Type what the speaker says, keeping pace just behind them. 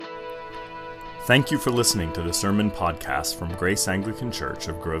Thank you for listening to the sermon podcast from Grace Anglican Church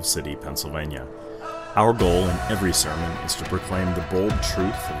of Grove City, Pennsylvania. Our goal in every sermon is to proclaim the bold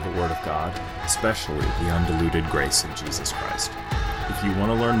truth of the Word of God, especially the undiluted grace of Jesus Christ. If you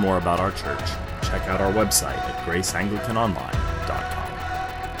want to learn more about our church, check out our website at graceanglicanonline.com.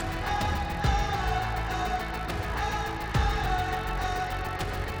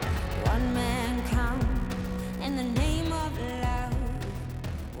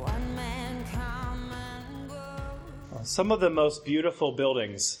 Some of the most beautiful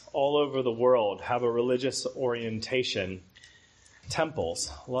buildings all over the world have a religious orientation. Temples,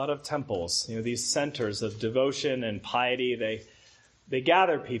 a lot of temples, these centers of devotion and piety, they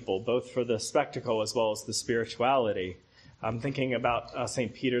gather people both for the spectacle as well as the spirituality. I'm thinking about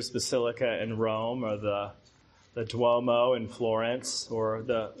St. Peter's Basilica in Rome, or the Duomo in Florence, or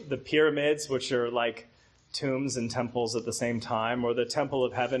the pyramids, which are like tombs and temples at the same time, or the Temple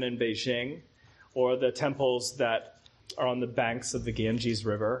of Heaven in Beijing, or the temples that are on the banks of the Ganges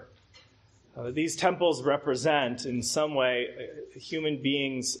River. These temples represent, in some way, human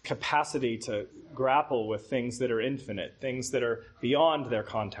beings' capacity to grapple with things that are infinite, things that are beyond their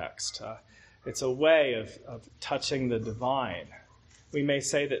context. It's a way of touching the divine. We may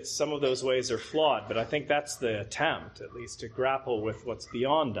say that some of those ways are flawed, but I think that's the attempt, at least, to grapple with what's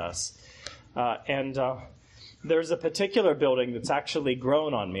beyond us. There's a particular building that's actually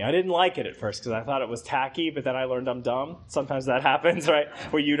grown on me. I didn't like it at first because I thought it was tacky, but then I learned I'm dumb. Sometimes that happens, right?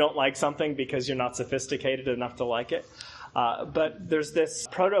 Where you don't like something because you're not sophisticated enough to like it. But there's this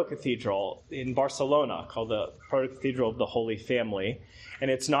proto-cathedral in Barcelona called the Proto-Cathedral of the Holy Family. And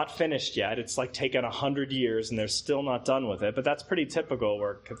it's not finished yet. It's like taken 100 years and they're still not done with it. But that's pretty typical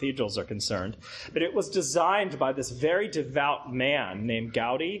where cathedrals are concerned. But it was designed by this very devout man named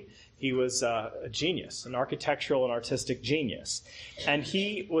Gaudi. He was a genius, an architectural and artistic genius. And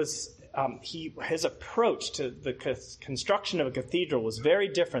his approach to the construction of a cathedral was very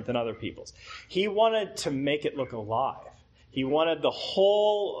different than other people's. He wanted to make it look alive. He wanted the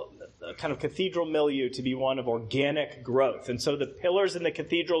whole kind of cathedral milieu to be one of organic growth. And so the pillars in the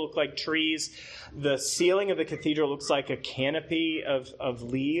cathedral look like trees. The ceiling of the cathedral looks like a canopy of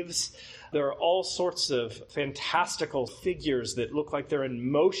leaves. There are all sorts of fantastical figures that look like they're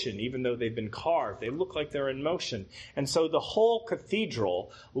in motion, even though they've been carved. They look like they're in motion. And so the whole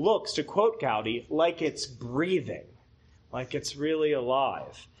cathedral looks, to quote Gaudi, like it's breathing, like it's really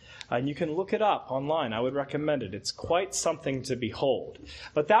alive. And you can look it up online. I would recommend it. It's quite something to behold.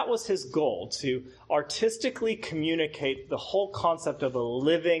 But that was his goal, to artistically communicate the whole concept of a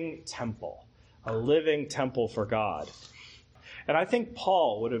living temple for God. And I think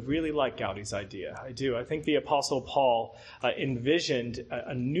Paul would have really liked Gaudi's idea. I do. I think the Apostle Paul envisioned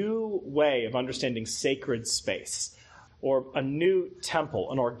a new way of understanding sacred space, or a new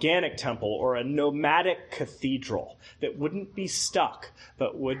temple, an organic temple, or a nomadic cathedral that wouldn't be stuck,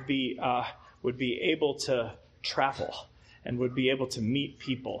 but would be able to travel and would be able to meet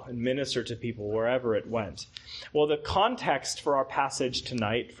people and minister to people wherever it went. Well, the context for our passage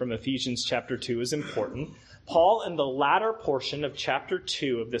tonight from Ephesians chapter 2 is important. Paul, in the latter portion of chapter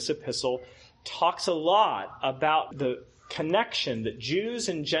 2 of this epistle, talks a lot about the connection that Jews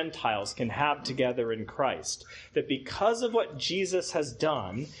and Gentiles can have together in Christ. That because of what Jesus has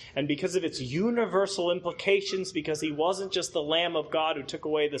done, and because of its universal implications, because he wasn't just the Lamb of God who took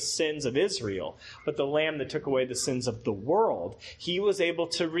away the sins of Israel, but the Lamb that took away the sins of the world, he was able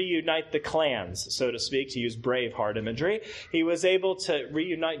to reunite the clans, so to speak, to use Braveheart imagery. He was able to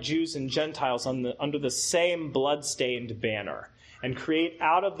reunite Jews and Gentiles under the same blood-stained banner, and create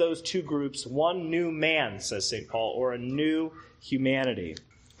out of those two groups one new man, says St. Paul, or a new humanity.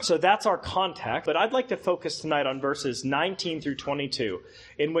 So that's our context, but I'd like to focus tonight on verses 19 through 22,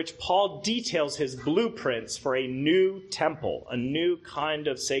 in which Paul details his blueprints for a new temple, a new kind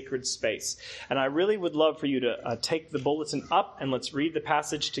of sacred space. And I really would love for you to take the bulletin up, and let's read the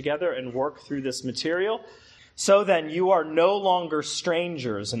passage together and work through this material. So then, you are no longer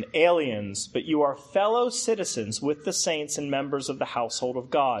strangers and aliens, but you are fellow citizens with the saints and members of the household of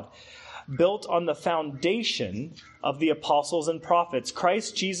God, built on the foundation of the apostles and prophets,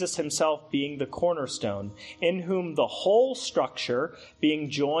 Christ Jesus himself being the cornerstone, in whom the whole structure, being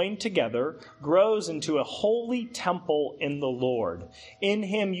joined together, grows into a holy temple in the Lord. In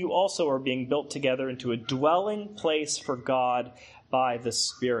him you also are being built together into a dwelling place for God by the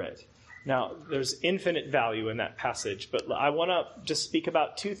Spirit. Now, there's infinite value in that passage, but I want to just speak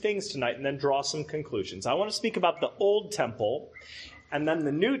about two things tonight and then draw some conclusions. I want to speak about the old temple and then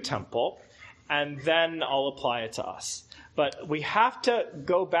the new temple, and then I'll apply it to us. But we have to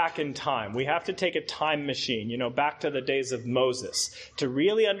go back in time. We have to take a time machine, back to the days of Moses, to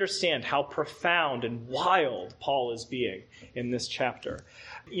really understand how profound and wild Paul is being in this chapter.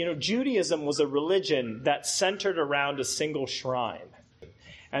 Judaism was a religion that centered around a single shrine.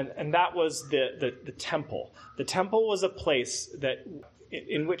 And that was the temple. The temple was a place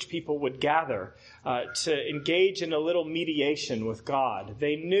in which people would gather to engage in a little mediation with God.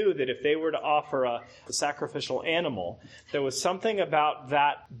 They knew that if they were to offer a sacrificial animal, there was something about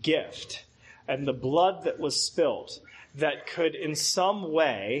that gift and the blood that was spilt that could in some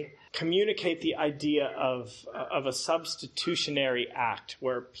way communicate the idea of a substitutionary act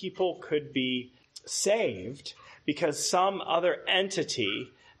where people could be saved because some other entity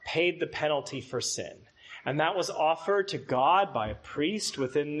paid the penalty for sin. And that was offered to God by a priest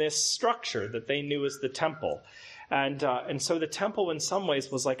within this structure that they knew as the temple. And so the temple in some ways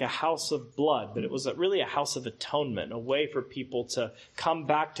was like a house of blood, but it was really a house of atonement, a way for people to come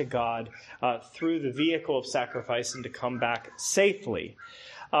back to God through the vehicle of sacrifice and to come back safely.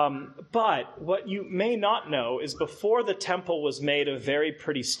 But what you may not know is before the temple was made of very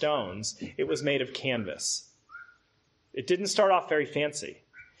pretty stones, it was made of canvas. It didn't start off very fancy.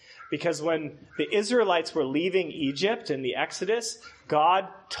 Because when the Israelites were leaving Egypt in the Exodus, God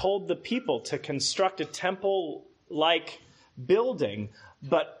told the people to construct a temple-like building,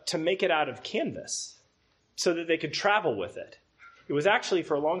 but to make it out of canvas so that they could travel with it. It was actually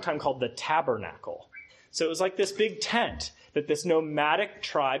for a long time called the tabernacle. So it was like this big tent that this nomadic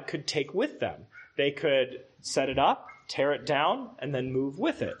tribe could take with them. They could set it up, tear it down, and then move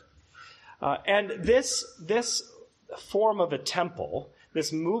with it. And this form of a temple,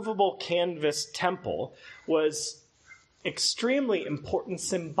 this movable canvas temple, was extremely important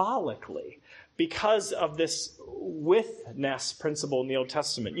symbolically because of this withness principle in the Old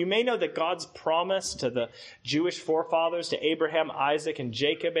Testament. You may know that God's promise to the Jewish forefathers, to Abraham, Isaac, and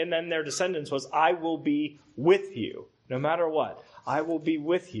Jacob, and then their descendants was, I will be with you, no matter what. I will be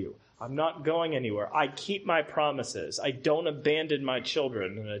with you. I'm not going anywhere. I keep my promises. I don't abandon my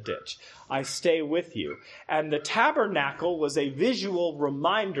children in a ditch. I stay with you. And the tabernacle was a visual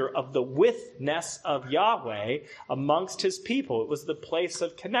reminder of the withness of Yahweh amongst his people. It was the place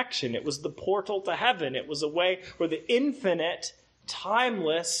of connection. It was the portal to heaven. It was a way where the infinite,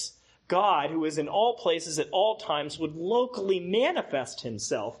 timeless God, who is in all places at all times, would locally manifest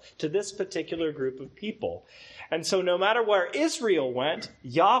himself to this particular group of people. And so no matter where Israel went,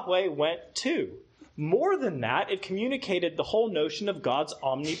 Yahweh went too. More than that, it communicated the whole notion of God's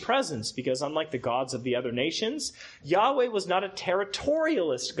omnipresence, because unlike the gods of the other nations, Yahweh was not a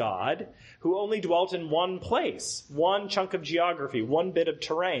territorialist God who only dwelt in one place, one chunk of geography, one bit of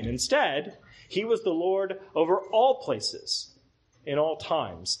terrain. Instead, he was the Lord over all places in all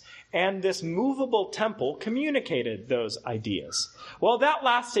times. And this movable temple communicated those ideas. Well, that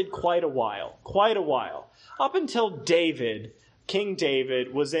lasted quite a while. Up until David, King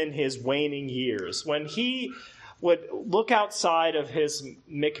David, was in his waning years, when he would look outside of his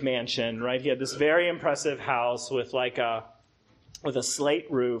McMansion, right? He had this very impressive house with a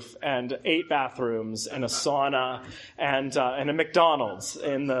slate roof and 8 bathrooms and a sauna and a McDonald's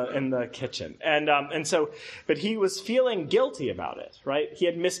in the kitchen. But he was feeling guilty about it, right? He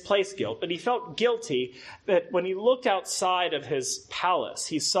had misplaced guilt, but he felt guilty that when he looked outside of his palace,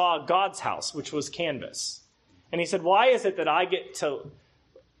 he saw God's house, which was canvas. And he said, why is it that I get to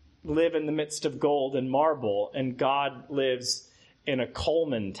live in the midst of gold and marble and God lives in a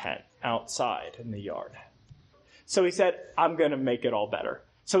Coleman tent outside in the yard? So he said, I'm going to make it all better.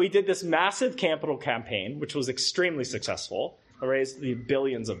 So he did this massive capital campaign, which was extremely successful, raised the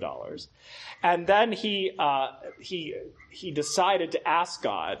billions of dollars. And then he decided to ask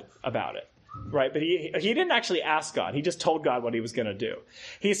God about it. Right, but he didn't actually ask God. He just told God what he was going to do.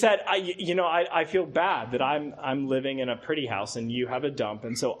 He said, I feel bad that I'm living in a pretty house and you have a dump,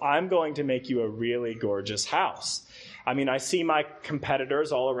 and so I'm going to make you a really gorgeous house. I mean, I see my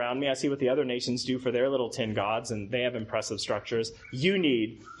competitors all around me. I see what the other nations do for their little tin gods, and they have impressive structures. You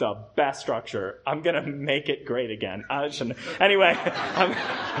need the best structure. I'm going to make it great again. Anyway,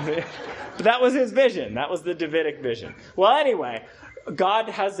 but that was his vision. That was the Davidic vision. Well, anyway, God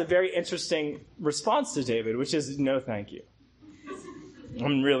has a very interesting response to David, which is, no, thank you.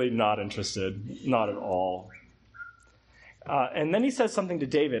 I'm really not interested. Not at all. And then he says something to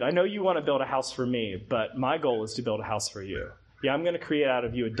David. I know you want to build a house for me, but my goal is to build a house for you. Yeah, I'm going to create out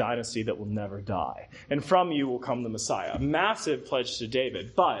of you a dynasty that will never die. And from you will come the Messiah. A massive pledge to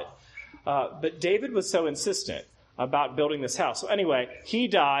David. But David was so insistent about building this house. So anyway, he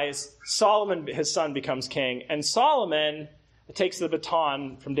dies. Solomon, his son, becomes king. And Solomon, takes the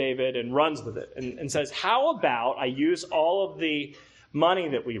baton from David and runs with it and says, how about I use all of the money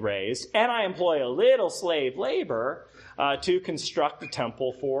that we raised and I employ a little slave labor to construct a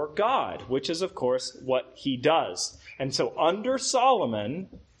temple for God, which is, of course, what he does. And so under Solomon,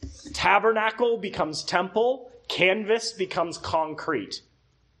 tabernacle becomes temple, canvas becomes concrete,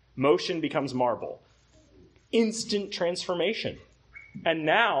 motion becomes marble. Instant transformation. And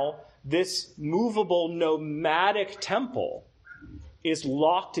now this movable nomadic temple is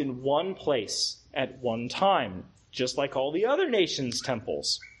locked in one place at one time, just like all the other nations'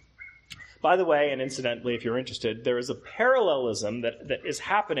 temples. By the way, and incidentally, if you're interested, there is a parallelism that is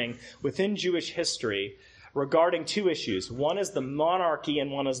happening within Jewish history regarding two issues. One is the monarchy and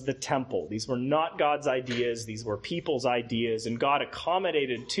one is the temple. These were not God's ideas. These were people's ideas, and God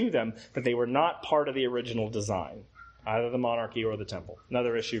accommodated to them, but they were not part of the original design, either the monarchy or the temple.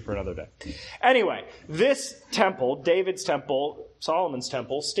 Another issue for another day. Anyway, this temple, David's temple, Solomon's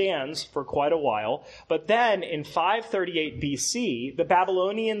temple, stands for quite a while. But then in 538 BC, the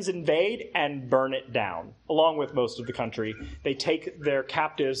Babylonians invade and burn it down, along with most of the country. They take their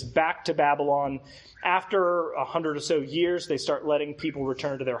captives back to Babylon. After 100 or so years, they start letting people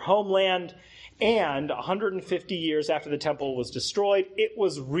return to their homeland. And 150 years after the temple was destroyed, it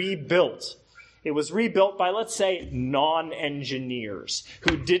was rebuilt. It was rebuilt by, let's say, non-engineers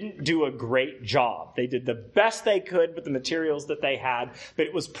who didn't do a great job. They did the best they could with the materials that they had, but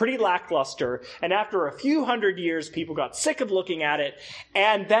it was pretty lackluster. And after a few hundred years, people got sick of looking at it.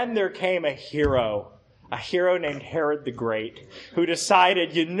 And then there came a hero named Herod the Great, who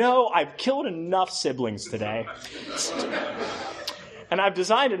decided, I've killed enough siblings today. And I've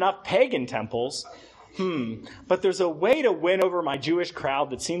designed enough pagan temples. But there's a way to win over my Jewish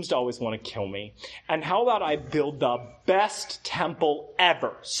crowd that seems to always want to kill me. And how about I build the best temple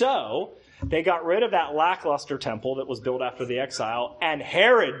ever? So they got rid of that lackluster temple that was built after the exile, and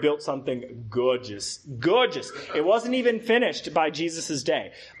Herod built something gorgeous. Gorgeous. It wasn't even finished by Jesus'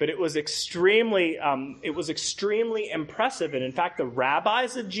 day, but it was extremely impressive. And in fact, the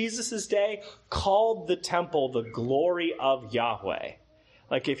rabbis of Jesus' day called the temple the glory of Yahweh.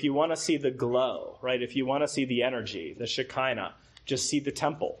 Like if you want to see the glow, right? If you want to see the energy, the Shekinah, just see the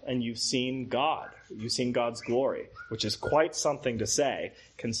temple and you've seen God. You've seen God's glory, which is quite something to say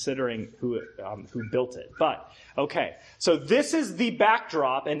considering who built it. But, okay, so this is the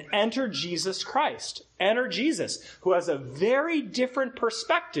backdrop, and enter Jesus Christ. Enter Jesus, who has a very different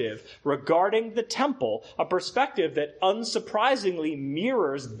perspective regarding the temple, a perspective that unsurprisingly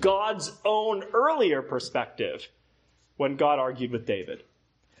mirrors God's own earlier perspective when God argued with David.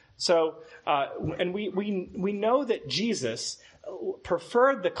 So, and we know that Jesus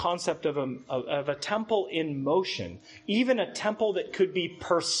preferred the concept of a temple in motion, even a temple that could be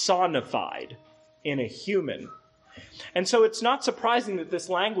personified in a human. And so it's not surprising that this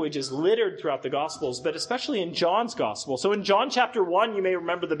language is littered throughout the Gospels, but especially in John's Gospel. So in John chapter 1, you may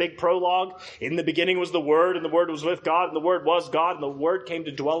remember the big prologue. In the beginning was the Word, and the Word was with God, and the Word was God, and the Word came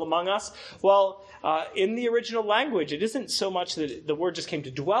to dwell among us. Well, in the original language, it isn't so much that the Word just came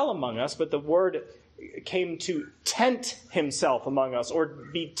to dwell among us, but the Word came to tent himself among us, or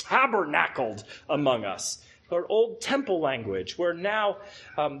be tabernacled among us. Or old temple language, where now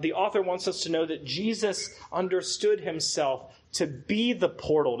the author wants us to know that Jesus understood himself to be the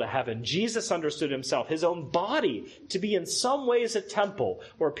portal to heaven. Jesus understood himself, his own body, to be in some ways a temple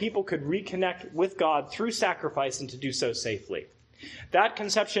where people could reconnect with God through sacrifice and to do so safely. That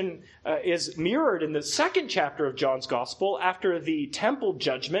conception is mirrored in the second chapter of John's Gospel after the temple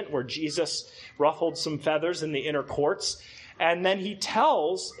judgment, where Jesus ruffled some feathers in the inner courts. And then he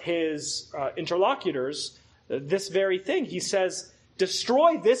tells his interlocutors this very thing. He says,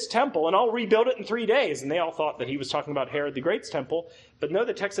 destroy this temple and I'll rebuild it in 3 days. And they all thought that he was talking about Herod the Great's temple. But no,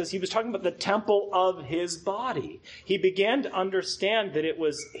 the text says he was talking about the temple of his body. He began to understand that it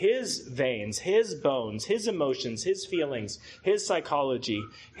was his veins, his bones, his emotions, his feelings, his psychology,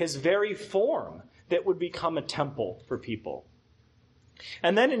 his very form that would become a temple for people.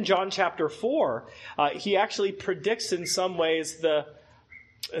 And then in John chapter 4, he actually predicts in some ways the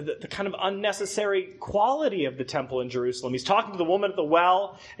kind of unnecessary quality of the temple in Jerusalem. He's talking to the woman at the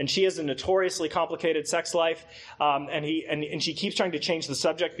well, and she has a notoriously complicated sex life, and she keeps trying to change the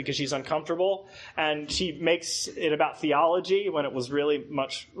subject because she's uncomfortable, and she makes it about theology when it was really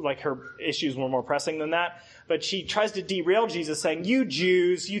much like her issues were more pressing than that. But she tries to derail Jesus, saying, you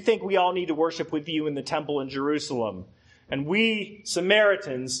Jews, you think we all need to worship with you in the temple in Jerusalem, and we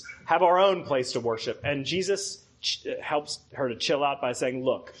Samaritans have our own place to worship. And Jesus helps her to chill out by saying,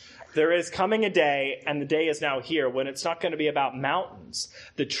 look, there is coming a day, and the day is now here, when it's not going to be about mountains.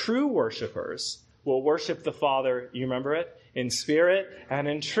 The true worshipers will worship the Father, you remember it, in spirit and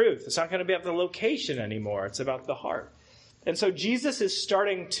in truth. It's not going to be about the location anymore. It's about the heart. And so Jesus is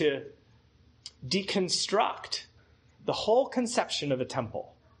starting to deconstruct the whole conception of a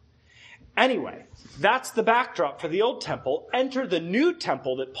temple. Anyway, that's the backdrop for the old temple. Enter the new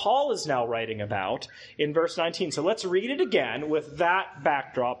temple that Paul is now writing about in verse 19. So let's read it again with that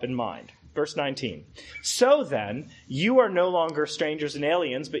backdrop in mind. Verse 19. So then, you are no longer strangers and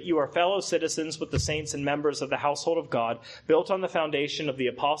aliens, but you are fellow citizens with the saints and members of the household of God, built on the foundation of the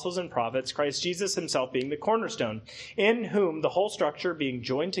apostles and prophets, Christ Jesus himself being the cornerstone, in whom the whole structure, being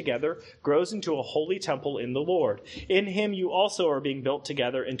joined together, grows into a holy temple in the Lord. In him you also are being built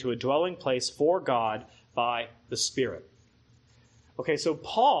together into a dwelling place for God by the Spirit. Okay, so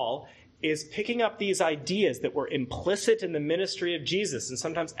Paul is picking up these ideas that were implicit in the ministry of Jesus and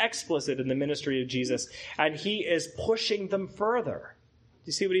sometimes explicit in the ministry of Jesus, and he is pushing them further. Do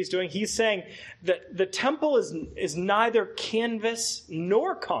you see what he's doing? He's saying that the temple is neither canvas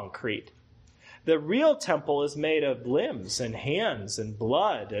nor concrete. The real temple is made of limbs and hands and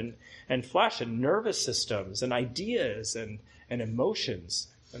blood and flesh and nervous systems and ideas and emotions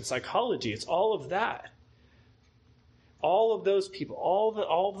and psychology. It's all of that. All of those people,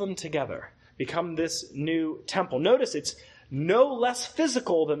 all of them together become this new temple. Notice it's no less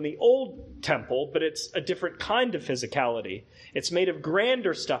physical than the old temple, but it's a different kind of physicality. It's made of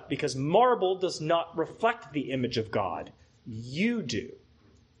grander stuff because marble does not reflect the image of God. You do.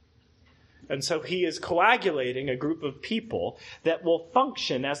 And so he is coagulating a group of people that will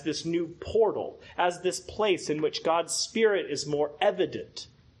function as this new portal, as this place in which God's Spirit is more evident.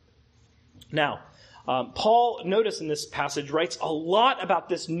 Now, Paul, notice in this passage, writes a lot about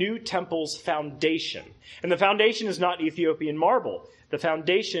this new temple's foundation. And the foundation is not Ethiopian marble. The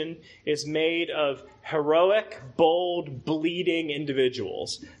foundation is made of heroic, bold, bleeding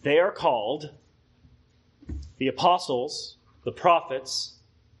individuals. They are called the apostles, the prophets,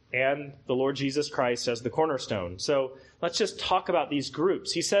 and the Lord Jesus Christ as the cornerstone. So let's just talk about these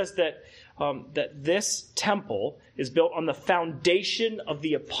groups. He says that this temple is built on the foundation of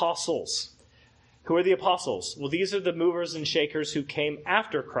the apostles. Who are the apostles? Well, these are the movers and shakers who came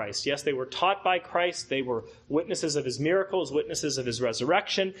after Christ. Yes, they were taught by Christ. They were witnesses of his miracles, witnesses of his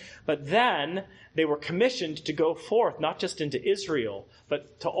resurrection. But then they were commissioned to go forth, not just into Israel,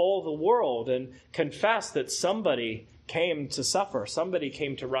 but to all the world and confess that somebody came to suffer. Somebody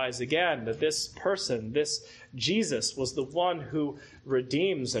came to rise again. That this person, this Jesus, was the one who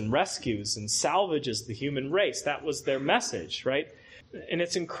redeems and rescues and salvages the human race. That was their message, right? And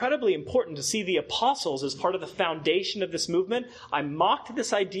it's incredibly important to see the apostles as part of the foundation of this movement. I mocked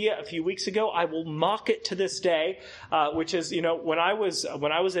this idea a few weeks ago. I will mock it to this day, which is, when I was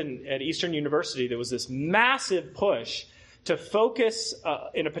at Eastern University, there was this massive push to focus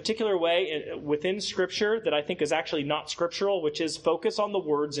in a particular way within Scripture that I think is actually not scriptural, which is focus on the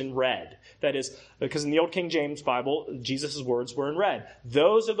words in red. That is, because in the Old King James Bible, Jesus' words were in red.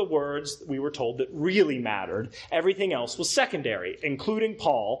 Those are the words, we were told, that really mattered. Everything else was secondary, including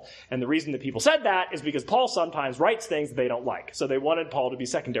Paul. And the reason that people said that is because Paul sometimes writes things that they don't like. So they wanted Paul to be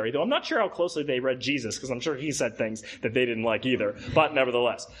secondary, though I'm not sure how closely they read Jesus, because I'm sure he said things that they didn't like either. But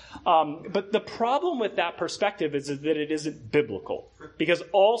nevertheless. But the problem with that perspective is that it isn't biblical, because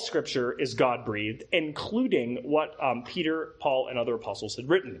all Scripture is God-breathed, including what Peter, Paul, and other apostles had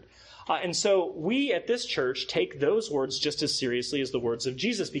written. And so we at this church take those words just as seriously as the words of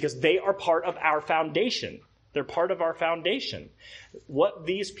Jesus, because they are part of our foundation. They're part of our foundation. What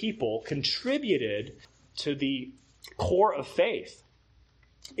these people contributed to the core of faith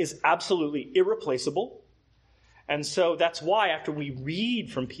is absolutely irreplaceable. And so that's why after we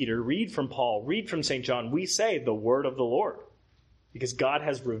read from Peter, read from Paul, read from St. John, we say the word of the Lord. Because God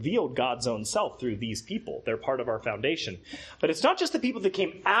has revealed God's own self through these people. They're part of our foundation. But it's not just the people that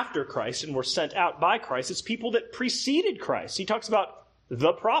came after Christ and were sent out by Christ. It's people that preceded Christ. He talks about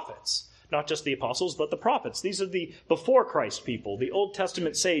the prophets. Not just the apostles, but the prophets. These are the before Christ people, the Old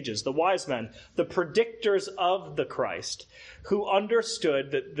Testament sages, the wise men, the predictors of the Christ, who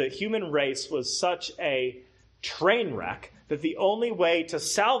understood that the human race was such a train wreck that the only way to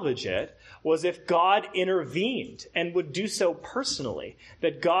salvage it was if God intervened and would do so personally,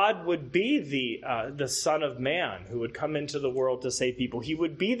 that God would be the Son of Man who would come into the world to save people. He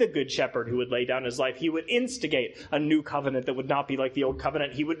would be the Good Shepherd who would lay down his life. He would instigate a new covenant that would not be like the old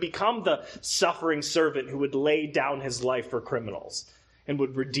covenant. He would become the suffering servant who would lay down his life for criminals and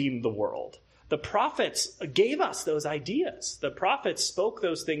would redeem the world. The prophets gave us those ideas. The prophets spoke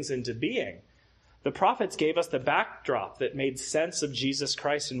those things into being. The prophets gave us the backdrop that made sense of Jesus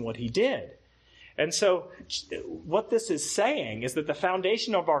Christ and what he did. And so what this is saying is that the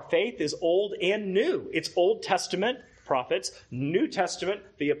foundation of our faith is old and new. It's Old Testament, prophets, New Testament,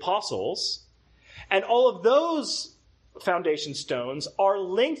 the apostles. And all of those foundation stones are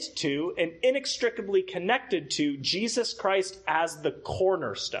linked to and inextricably connected to Jesus Christ as the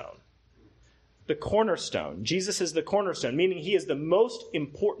cornerstone. The cornerstone. Jesus is the cornerstone, meaning he is the most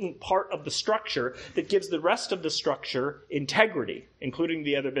important part of the structure that gives the rest of the structure integrity, including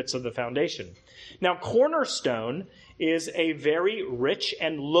the other bits of the foundation. Now, cornerstone is a very rich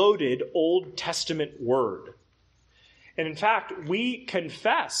and loaded Old Testament word. And in fact, we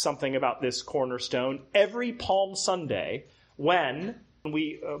confess something about this cornerstone every Palm Sunday when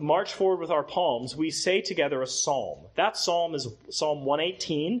we march forward with our palms. We say together a psalm. That psalm is Psalm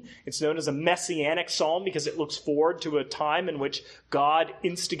 118. It's known as a messianic psalm because it looks forward to a time in which God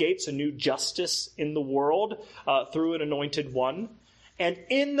instigates a new justice in the world through an anointed one. And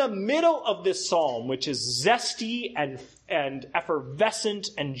in the middle of this psalm, which is zesty and effervescent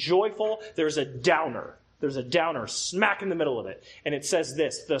and joyful, there's a downer. There's a downer smack in the middle of it. And it says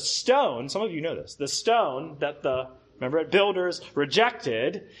this: the stone, some of you know this, the stone that the builders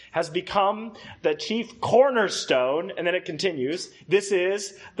rejected has become the chief cornerstone. And then it continues, this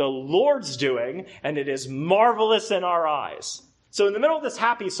is the Lord's doing, and it is marvelous in our eyes. So in the middle of this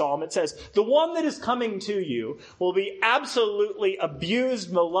happy psalm, it says, the one that is coming to you will be absolutely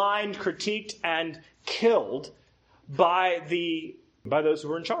abused, maligned, critiqued, and killed by those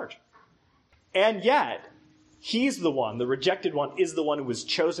who are in charge. And yet, he's the one, the rejected one, is the one who was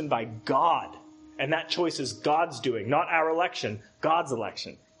chosen by God. And that choice is God's doing, not our election, God's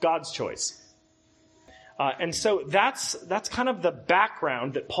election, God's choice. And so that's kind of the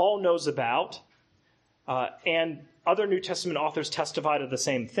background that Paul knows about. And other New Testament authors testify to the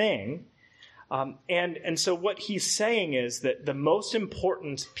same thing. And so what he's saying is that the most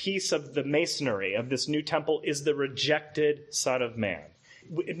important piece of the masonry of this new temple is the rejected Son of Man.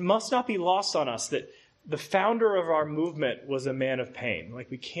 It must not be lost on us that the founder of our movement was a man of pain.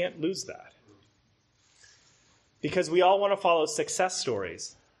 Like, we can't lose that. Because we all want to follow success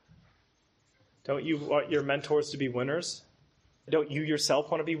stories. Don't you want your mentors to be winners? Don't you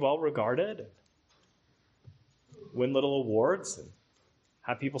yourself want to be well regarded? Win little awards and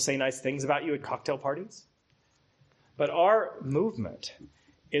have people say nice things about you at cocktail parties? But our movement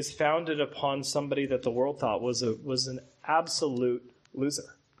is founded upon somebody that the world thought was an absolute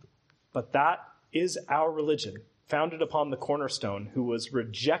loser. But that is our religion, founded upon the cornerstone, who was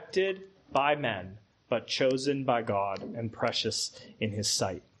rejected by men, but chosen by God and precious in his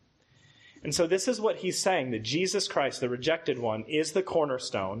sight. And so this is what he's saying, that Jesus Christ, the rejected one, is the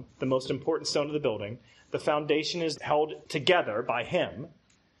cornerstone, the most important stone of the building. The foundation is held together by him.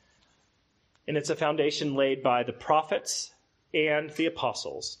 And it's a foundation laid by the prophets and the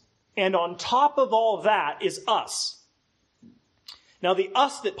apostles. And on top of all that is us. Now, the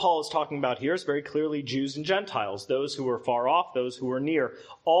us that Paul is talking about here is very clearly Jews and Gentiles, those who were far off, those who were near,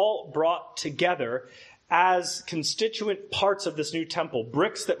 all brought together as constituent parts of this new temple,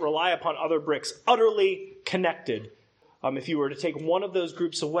 bricks that rely upon other bricks, utterly connected. If you were to take one of those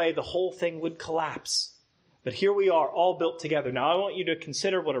groups away, the whole thing would collapse. But here we are, all built together. Now, I want you to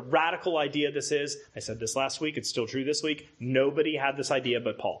consider what a radical idea this is. I said this last week. It's still true this week. Nobody had this idea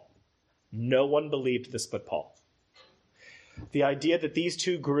but Paul. No one believed this but Paul. The idea that these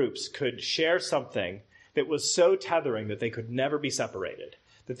two groups could share something that was so tethering that they could never be separated,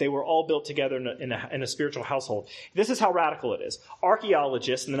 that they were all built together in a spiritual household. This is how radical it is.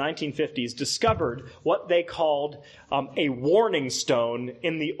 Archaeologists in the 1950s discovered what they called a warning stone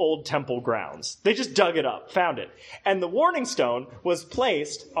in the old temple grounds. They just dug it up, found it. And the warning stone was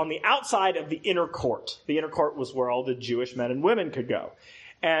placed on the outside of the inner court. The inner court was where all the Jewish men and women could go.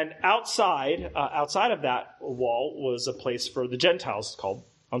 And outside of that wall was a place for the Gentiles called,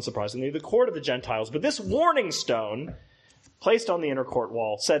 unsurprisingly, the court of the Gentiles. But this warning stone placed on the inner court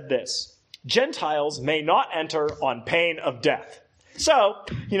wall said this: Gentiles may not enter on pain of death. So,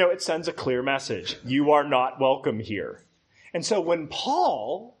 it sends a clear message. You are not welcome here. And so when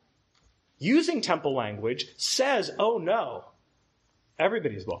Paul, using temple language, says, oh no,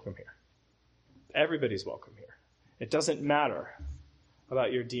 everybody's welcome here. Everybody's welcome here. It doesn't matter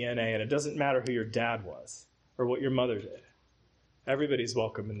about your DNA, and it doesn't matter who your dad was or what your mother did. Everybody's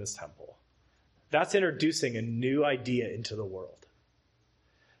welcome in this temple. That's introducing a new idea into the world.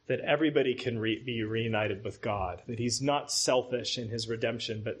 That everybody can be reunited with God. That he's not selfish in his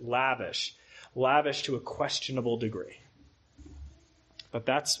redemption, but lavish to a questionable degree. But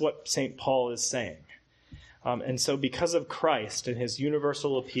that's what St. Paul is saying. And so because of Christ and his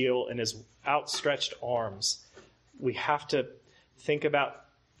universal appeal and his outstretched arms, we have to think about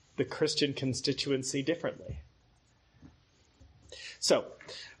the Christian constituency differently. So,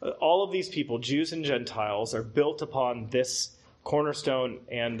 all of these people, Jews and Gentiles, are built upon this cornerstone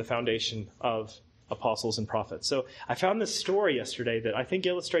and the foundation of apostles and prophets. So I found this story yesterday that I think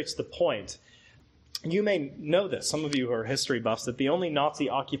illustrates the point. You may know this, some of you who are history buffs, that the only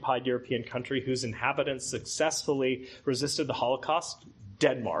Nazi-occupied European country whose inhabitants successfully resisted the Holocaust,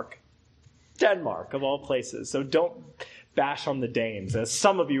 Denmark. Denmark, of all places. So don't bash on the Danes, as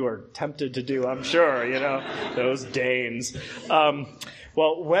some of you are tempted to do, I'm sure, those Danes.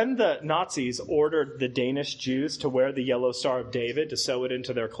 Well, when the Nazis ordered the Danish Jews to wear the yellow Star of David, to sew it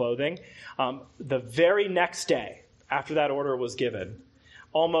into their clothing, the very next day after that order was given,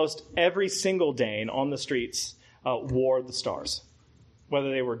 almost every single Dane on the streets wore the stars,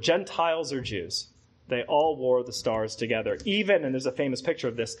 whether they were Gentiles or Jews. They all wore the stars together. Even, and there's a famous picture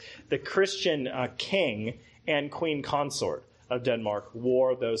of this, the Christian king and queen consort of Denmark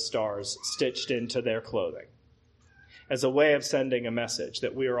wore those stars stitched into their clothing as a way of sending a message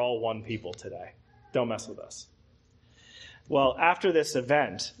that we are all one people today. Don't mess with us. Well, after this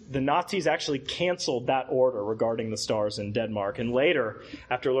event, the Nazis actually canceled that order regarding the stars in Denmark. And later,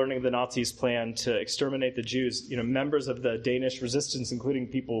 after learning of the Nazis' plan to exterminate the Jews, members of the Danish resistance, including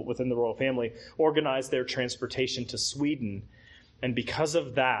people within the royal family, organized their transportation to Sweden. And because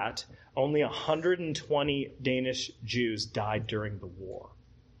of that, only 120 Danish Jews died during the war.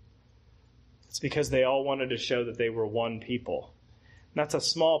 It's because they all wanted to show that they were one people. And that's a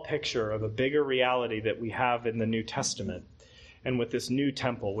small picture of a bigger reality that we have in the New Testament and with this new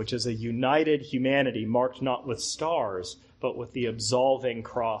temple, which is a united humanity marked not with stars, but with the absolving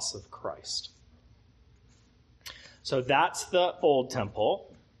cross of Christ. So that's the old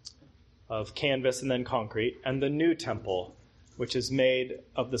temple of canvas and then concrete, and the new temple, which is made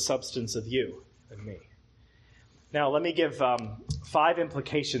of the substance of you and me. Now, let me give 5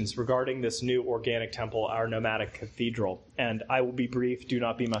 implications regarding this new organic temple, our nomadic cathedral. And I will be brief. Do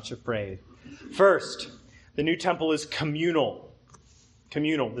not be much afraid. First, the new temple is communal.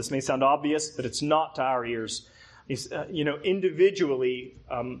 Communal. This may sound obvious, but it's not to our ears. Individually,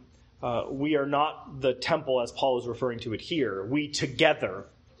 we are not the temple as Paul is referring to it here. We together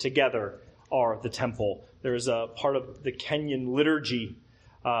are the temple. There is a part of the Kenyan liturgy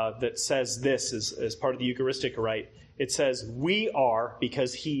that says this as part of the Eucharistic rite. It says, we are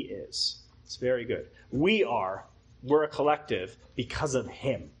because he is. It's very good. We're a collective because of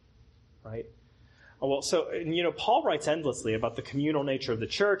him, right? Well, so, Paul writes endlessly about the communal nature of the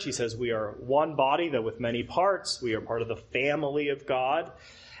church. He says we are one body, though with many parts. We are part of the family of God.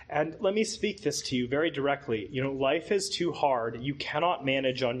 And let me speak this to you very directly. Life is too hard. You cannot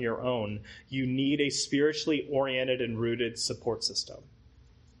manage on your own. You need a spiritually oriented and rooted support system.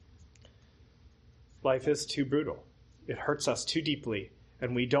 Life is too brutal. It hurts us too deeply,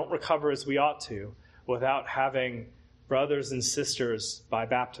 and we don't recover as we ought to without having brothers and sisters by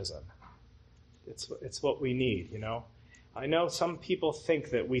baptism. It's what we need, I know some people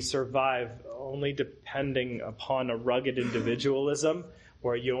think that we survive only depending upon a rugged individualism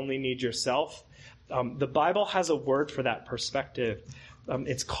where you only need yourself. The Bible has a word for that perspective.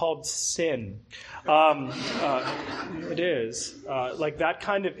 It's called sin. It is. Like that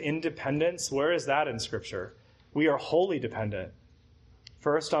kind of independence, where is that in Scripture? We are wholly dependent.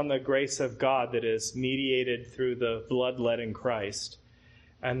 First on the grace of God that is mediated through the blood in Christ.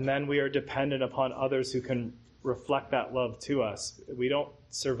 And then we are dependent upon others who can reflect that love to us. We don't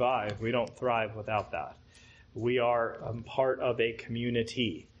survive. We don't thrive without that. We are part of a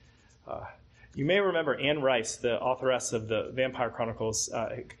community. You may remember Anne Rice, the authoress of the Vampire Chronicles,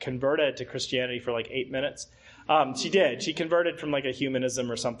 converted to Christianity for like 8 minutes. She did. She converted from like a humanism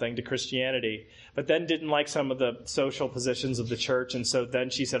or something to Christianity, but then didn't like some of the social positions of the church. And so then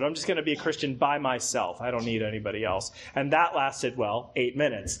she said, I'm just going to be a Christian by myself. I don't need anybody else. And that lasted, 8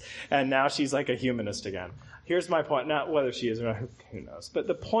 minutes. And now she's like a humanist again. Here's my point. Not whether she is or not, who knows. But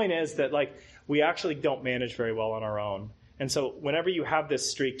the point is that we actually don't manage very well on our own. And so whenever you have this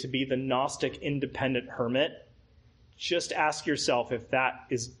streak to be the Gnostic independent hermit, just ask yourself if that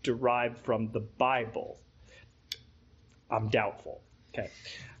is derived from the Bible. I'm doubtful. Okay,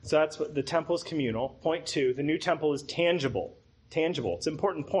 so that's what the temple is communal. Point 2, the new temple is tangible. Tangible. It's an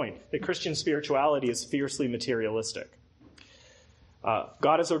important point that Christian spirituality is fiercely materialistic.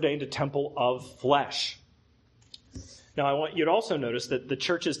 God has ordained a temple of flesh. Now, I want you to also notice that the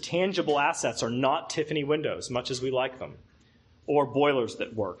church's tangible assets are not Tiffany windows, much as we like them, or boilers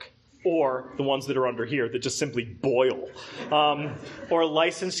that work, or the ones that are under here that just simply boil, or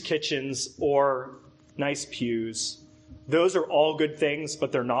licensed kitchens, or nice pews. Those are all good things,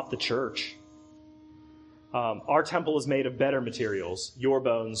 but they're not the church. Our temple is made of better materials, your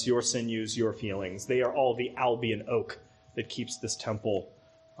bones, your sinews, your feelings. They are all the Albion oak that keeps this temple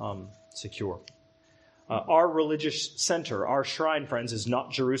secure. Our religious center, our shrine, friends, is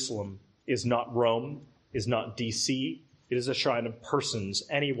not Jerusalem, is not Rome, is not D.C. It is a shrine of persons.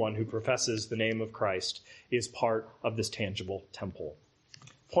 Anyone who professes the name of Christ is part of this tangible temple.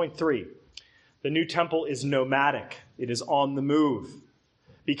 Point 3, the new temple is nomadic. It is on the move.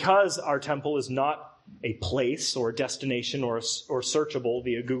 Because our temple is not a place or a destination or searchable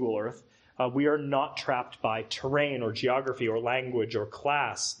via Google Earth, we are not trapped by terrain or geography or language or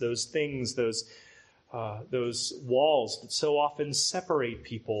class, those things, those walls that so often separate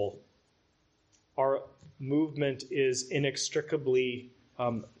people. Our movement is inextricably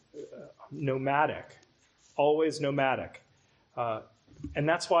nomadic, always nomadic. And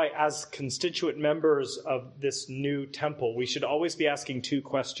that's why, as constituent members of this new temple, we should always be asking 2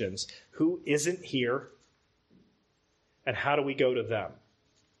 questions. Who isn't here? And how do we go to them?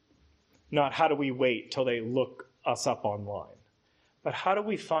 Not how do we wait till they look us up online, but how do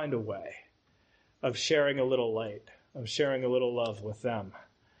we find a way of sharing a little light, of sharing a little love with them?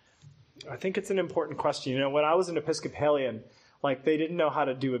 I think it's an important question. You know, when I was an Episcopalian, they didn't know how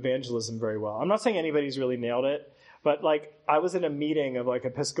to do evangelism very well. I'm not saying anybody's really nailed it, but I was in a meeting of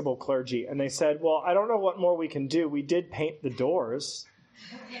Episcopal clergy, and they said, well, I don't know what more we can do. We did paint the doors.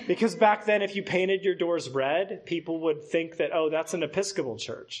 Because back then, if you painted your doors red, people would think that, oh, that's an Episcopal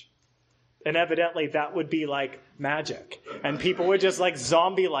church. And evidently that would be magic. And people would just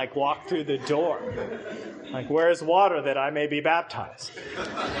zombie-like walk through the door. Where's water that I may be baptized?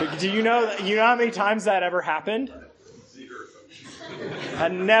 Do you know how many times that ever happened?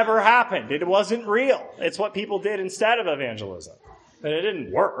 It never happened. It wasn't real. It's what people did instead of evangelism. And it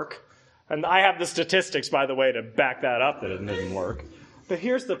didn't work. And I have the statistics, by the way, to back that up that it didn't work. But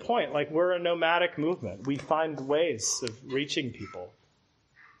here's the point. We're a nomadic movement. We find ways of reaching people.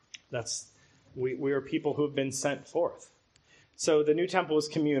 We are people who have been sent forth. So the new temple is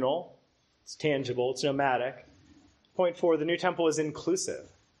communal. It's tangible. It's nomadic. Point 4, the new temple is inclusive.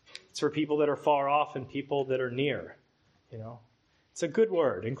 It's for people that are far off and people that are near. It's a good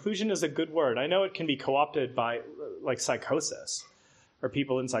word. Inclusion is a good word. I know it can be co-opted by psychosis or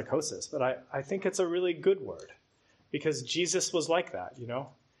people in psychosis, but I think it's a really good word because Jesus was like that,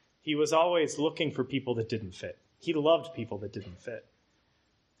 He was always looking for people that didn't fit. He loved people that didn't fit.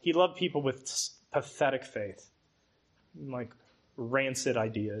 He loved people with pathetic faith, rancid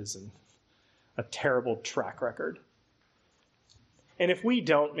ideas and a terrible track record. And if we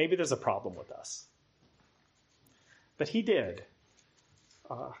don't, maybe there's a problem with us. But he did.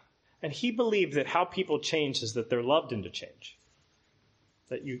 And he believed that how people change is that they're loved into change.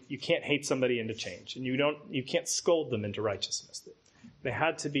 That you can't hate somebody into change. And you can't scold them into righteousness. They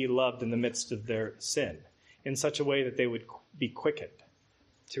had to be loved in the midst of their sin in such a way that they would be quickened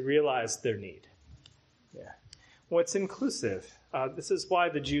to realize their need. Yeah. Well, it's inclusive. This is why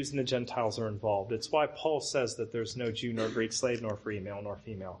the Jews and the Gentiles are involved. It's why Paul says that there's no Jew nor Greek, slave nor free, male nor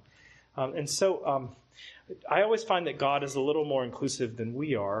female. And so I always find that God is a little more inclusive than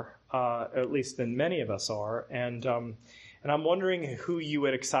we are, at least than many of us are. And I'm wondering who you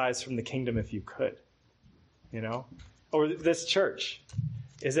would excise from the kingdom if you could, Or this church.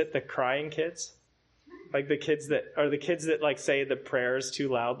 Is it the crying kids? The kids that say the prayers too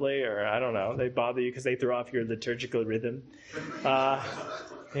loudly, or I don't know, they bother you because they throw off your liturgical rhythm.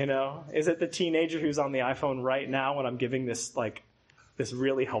 Is it the teenager who's on the iPhone right now when I'm giving this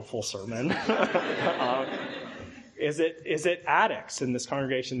really helpful sermon? Is it addicts in this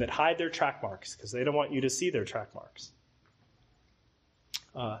congregation that hide their track marks because they don't want you to see their track marks?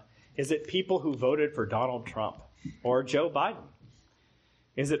 Is it people who voted for Donald Trump or Joe Biden?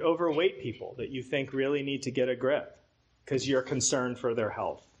 Is it overweight people that you think really need to get a grip because you're concerned for their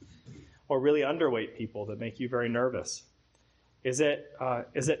health? Or really underweight people that make you very nervous? Is it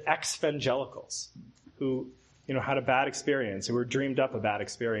ex-evangelicals who had a bad experience, who were dreamed up a bad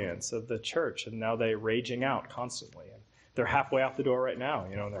experience of the church, and now they're raging out constantly, and they're halfway out the door right now,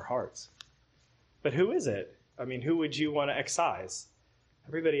 in their hearts? But who is it? Who would you want to excise?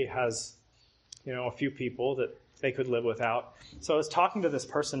 Everybody has, a few people that they could live without. So I was talking to this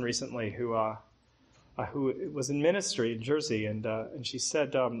person recently who was in ministry in Jersey, and she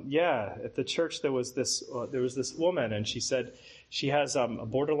said, at the church there was this woman, and she said she has a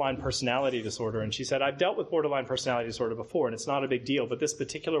borderline personality disorder, and she said, I've dealt with borderline personality disorder before, and it's not a big deal, but this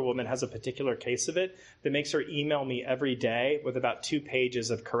particular woman has a particular case of it that makes her email me every day with about 2 pages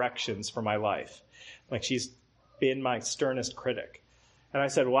of corrections for my life. She's been my sternest critic. And I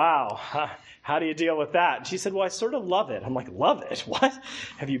said, wow, how do you deal with that? And she said, well, I sort of love it. I'm like, love it? What?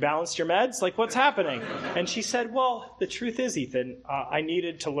 Have you balanced your meds? Like, what's happening? And she said, well, the truth is, Ethan, I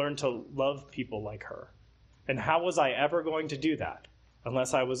needed to learn to love people like her. And how was I ever going to do that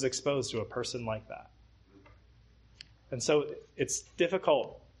unless I was exposed to a person like that? And so it's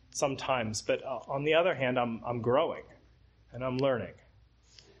difficult sometimes, but on the other hand, I'm growing and I'm learning.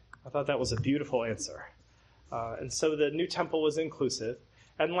 I thought that was a beautiful answer. And so the new temple is inclusive.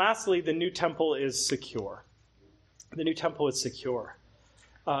 And lastly, the new temple is secure. The new temple is secure.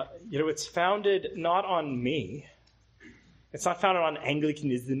 It's founded not on me. It's not founded on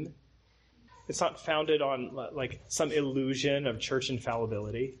Anglicanism. It's not founded on like some illusion of church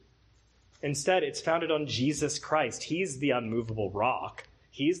infallibility. Instead, it's founded on Jesus Christ. He's the unmovable rock.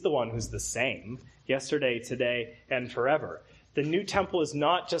 He's the one who's the same yesterday, today, and forever. The new temple is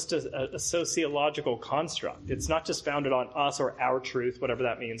not just a sociological construct. It's not just founded on us or our truth, whatever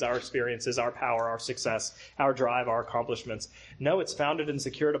that means, our experiences, our power, our success, our drive, our accomplishments. No, it's founded and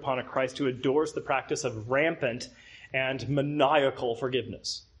secured upon a Christ who adores the practice of rampant and maniacal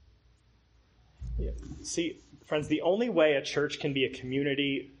forgiveness. Yeah. See, friends, the only way a church can be a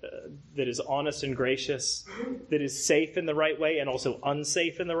community that is honest and gracious, that is safe in the right way and also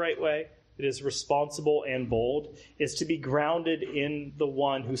unsafe in the right way, that is responsible and bold, is to be grounded in the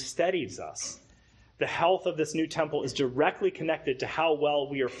one who steadies us. The health of this new temple is directly connected to how well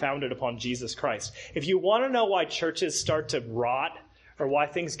we are founded upon Jesus Christ. If you want to know why churches start to rot, or why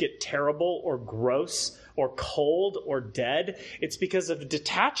things get terrible or gross or cold or dead, it's because of the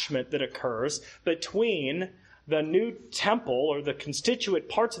detachment that occurs between the new temple or the constituent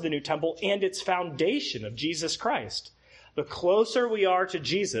parts of the new temple and its foundation of Jesus Christ. The closer we are to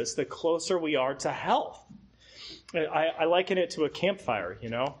Jesus, the closer we are to health. I liken it to a campfire,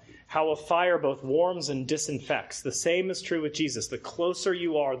 how a fire both warms and disinfects. The same is true with Jesus. The closer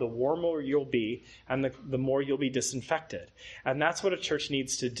you are, the warmer you'll be, and the more you'll be disinfected. And that's what a church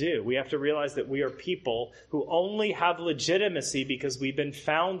needs to do. We have to realize that we are people who only have legitimacy because we've been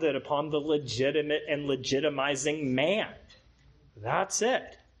founded upon the legitimate and legitimizing man. That's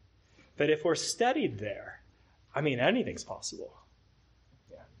it. But if we're steadied there, anything's possible.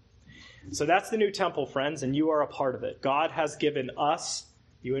 Yeah. So that's the new temple, friends, and you are a part of it. God has given us,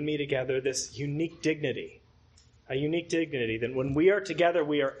 you and me together, this unique dignity. A unique dignity that when we are together,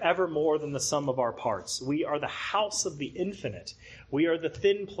 we are ever more than the sum of our parts. We are the house of the infinite. We are the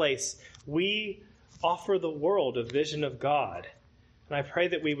thin place. We offer the world a vision of God. And I pray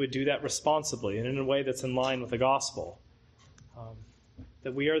that we would do that responsibly and in a way that's in line with the gospel.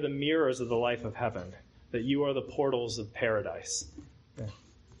 That we are the mirrors of the life of heaven. That you are the portals of paradise. Yeah.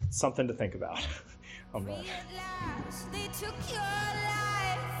 Something to think about. Amen. They took your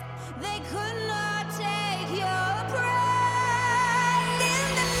life. They could not take your